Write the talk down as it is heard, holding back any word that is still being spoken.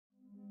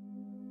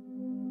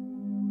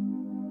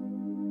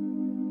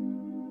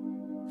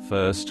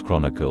1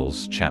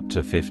 Chronicles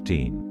chapter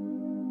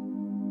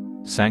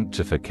 15.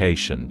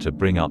 Sanctification to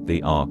bring up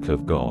the Ark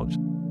of God.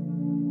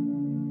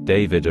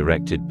 David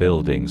erected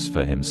buildings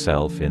for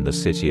himself in the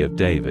city of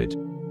David,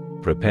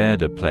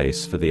 prepared a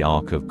place for the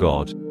Ark of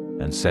God,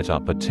 and set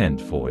up a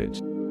tent for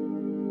it.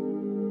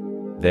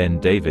 Then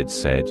David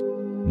said,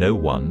 "No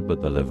one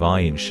but the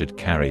Levites should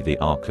carry the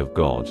Ark of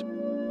God,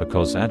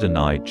 because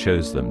Adonai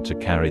chose them to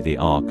carry the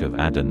Ark of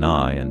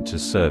Adonai and to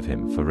serve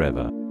him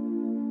forever."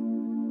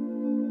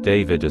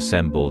 David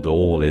assembled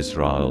all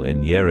Israel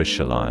in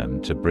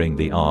Jerusalem to bring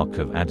the Ark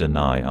of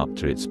Adonai up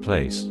to its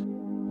place,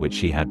 which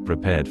he had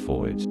prepared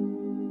for it.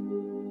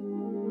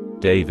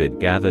 David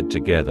gathered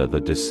together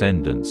the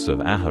descendants of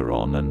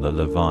Aharon and the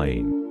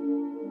Levites.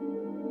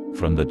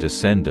 From the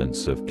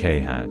descendants of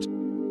Kehat,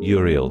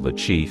 Uriel the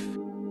chief,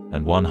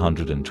 and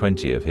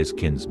 120 of his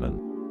kinsmen.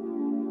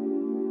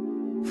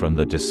 From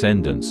the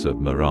descendants of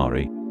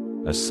Merari,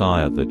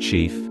 Asaiah the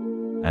chief,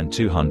 and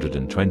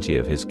 220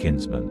 of his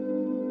kinsmen.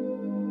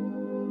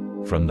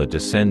 From the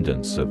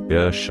descendants of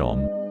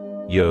Gershom,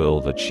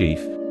 Yoel the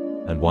chief,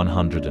 and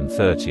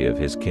 130 of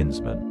his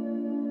kinsmen.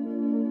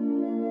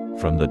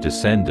 From the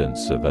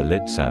descendants of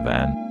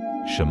Elitzavan,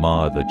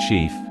 Shemaiah the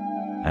chief,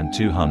 and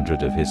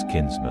 200 of his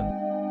kinsmen.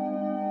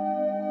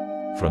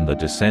 From the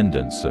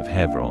descendants of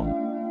Hebron,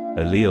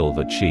 Eliel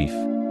the chief,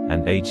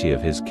 and 80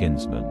 of his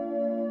kinsmen.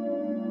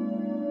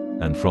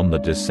 And from the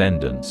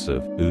descendants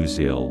of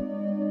Uzziel,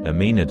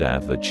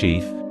 Aminadab the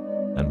chief,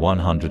 and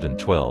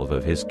 112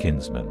 of his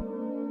kinsmen.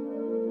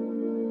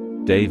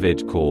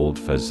 David called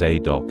for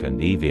Zadok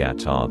and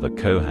Eviatar the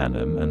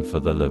Kohanim, and for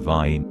the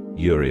Levites,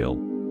 Uriel,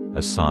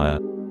 Asaiah,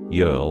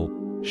 Yoel,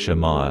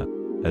 Shemaiah,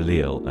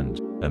 Eliel,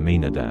 and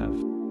Aminadab.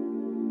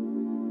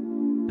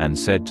 And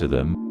said to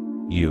them,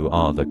 "You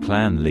are the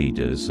clan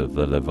leaders of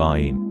the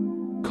Levites.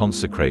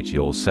 Consecrate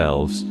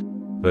yourselves,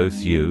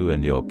 both you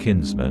and your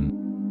kinsmen,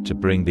 to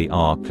bring the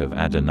Ark of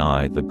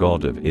Adonai the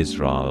God of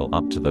Israel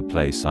up to the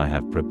place I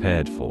have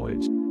prepared for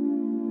it.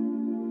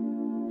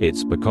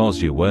 It's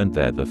because you weren't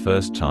there the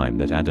first time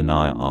that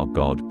Adonai our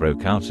God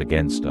broke out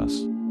against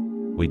us.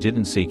 We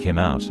didn't seek him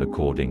out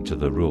according to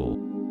the rule."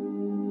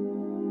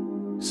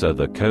 So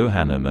the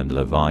Kohanim and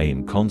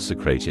Levites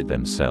consecrated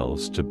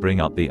themselves to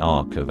bring up the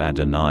Ark of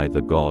Adonai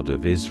the God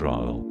of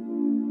Israel.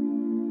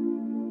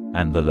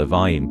 And the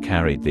Levites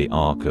carried the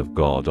Ark of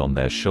God on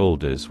their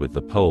shoulders with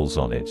the poles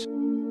on it,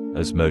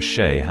 as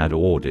Moshe had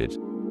ordered,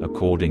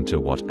 according to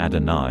what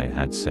Adonai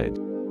had said.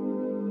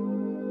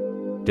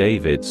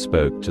 David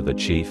spoke to the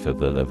chief of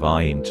the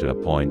Levites to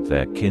appoint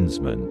their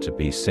kinsmen to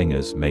be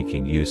singers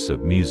making use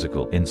of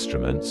musical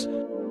instruments,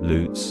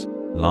 lutes,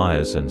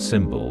 lyres and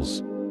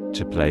cymbals,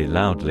 to play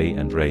loudly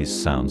and raise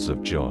sounds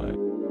of joy.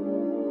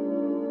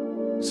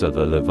 So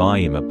the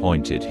Levites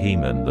appointed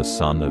Heman the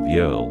son of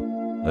Yoel,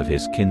 of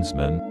his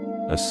kinsmen,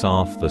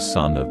 Asaph the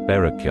son of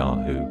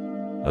Berechiah,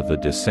 of the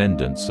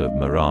descendants of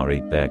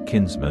Merari their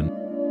kinsman,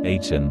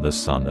 Etan the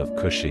son of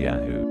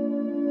Cushiah.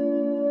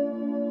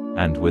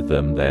 And with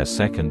them their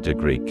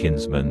second-degree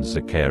kinsmen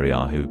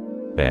Zechariah,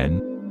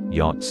 Ben,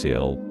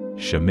 Yotziel,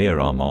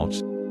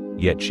 Shemiramoth,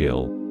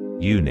 Yechiel,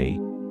 Uni,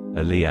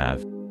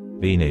 Eliav,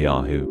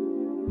 Benaiah,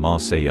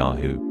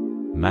 Maaseiah,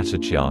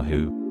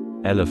 Mattithiah,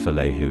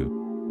 Eliphelehu,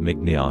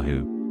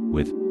 Migniah,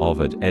 with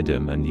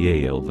Obed-Edom and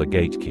Yeiel the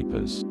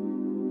gatekeepers.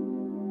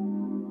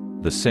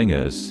 The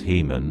singers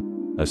Heman,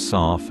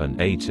 Asaph and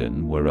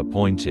Etan were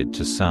appointed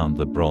to sound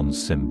the bronze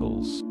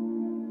cymbals.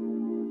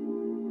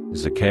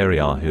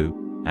 Zechariah,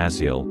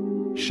 Aziel,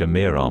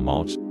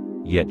 Shemiramoth,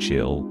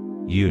 Yechiel,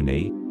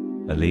 Uni,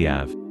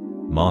 Eliav,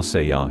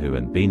 Maaseiah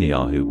and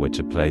Benaiah were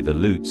to play the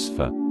lutes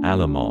for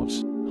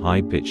Alamoth,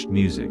 high-pitched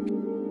music.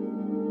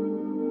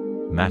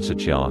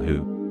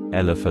 Mattithiah,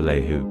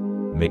 Eliphelehu,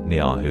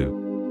 Migniah,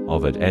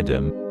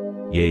 Obed-Edom,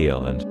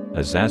 Yeiel and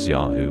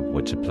Azaziah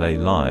were to play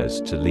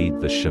lyres to lead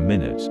the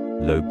Sheminith,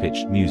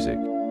 low-pitched music.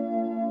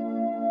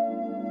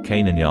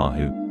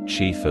 Cananiah,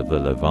 chief of the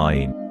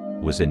Levites,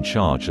 was in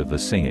charge of the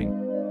singing.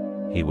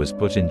 He was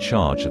put in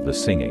charge of the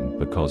singing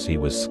because he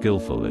was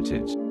skillful at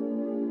it.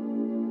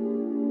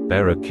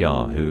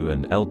 Berechiah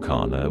and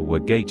Elkanah were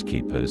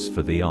gatekeepers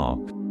for the ark.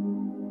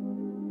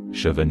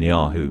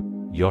 Shavaniah,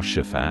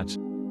 Joshaphat,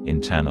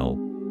 Intanel,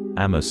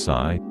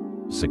 Amasai,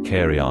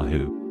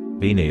 Zechariah,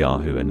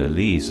 Benaiah and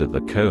Eliezer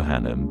the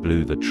Kohanim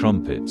blew the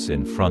trumpets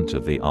in front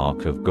of the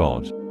Ark of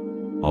God.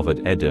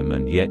 Obed-Edom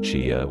and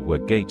Yechiah were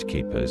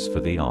gatekeepers for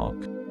the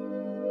ark.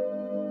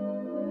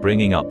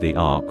 Bringing up the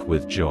ark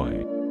with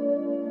joy.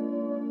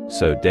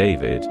 So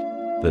David,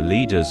 the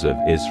leaders of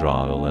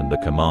Israel and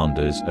the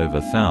commanders over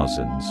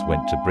thousands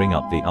went to bring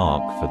up the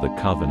ark for the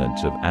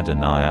covenant of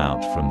Adonai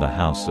out from the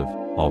house of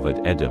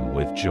Obed-Edom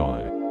with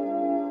joy.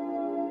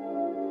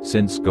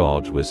 Since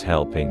God was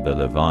helping the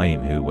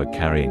Levites who were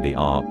carrying the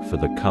ark for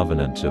the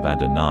covenant of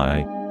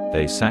Adonai,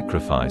 they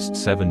sacrificed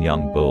 7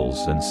 young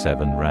bulls and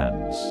 7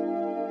 rams.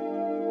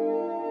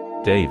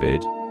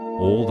 David,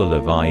 all the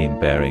Levites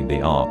bearing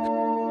the ark,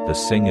 the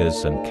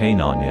singers and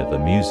Cananiah the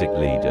music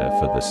leader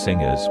for the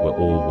singers were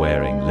all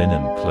wearing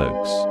linen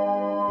cloaks,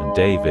 and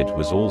David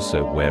was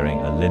also wearing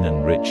a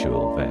linen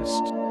ritual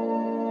vest.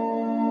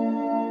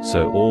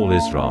 So all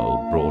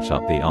Israel brought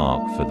up the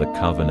ark for the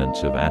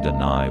covenant of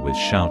Adonai with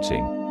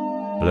shouting,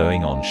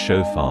 blowing on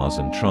shofars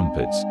and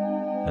trumpets,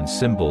 and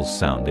cymbals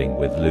sounding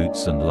with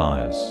lutes and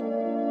lyres.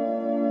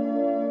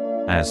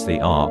 As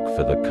the ark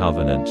for the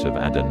covenant of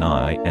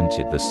Adonai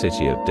entered the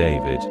city of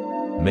David,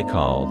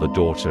 Michal the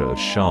daughter of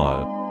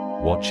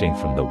Shaul, watching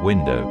from the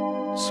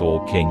window,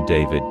 saw King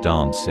David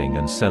dancing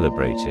and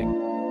celebrating,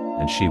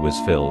 and she was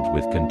filled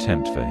with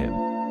contempt for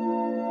him.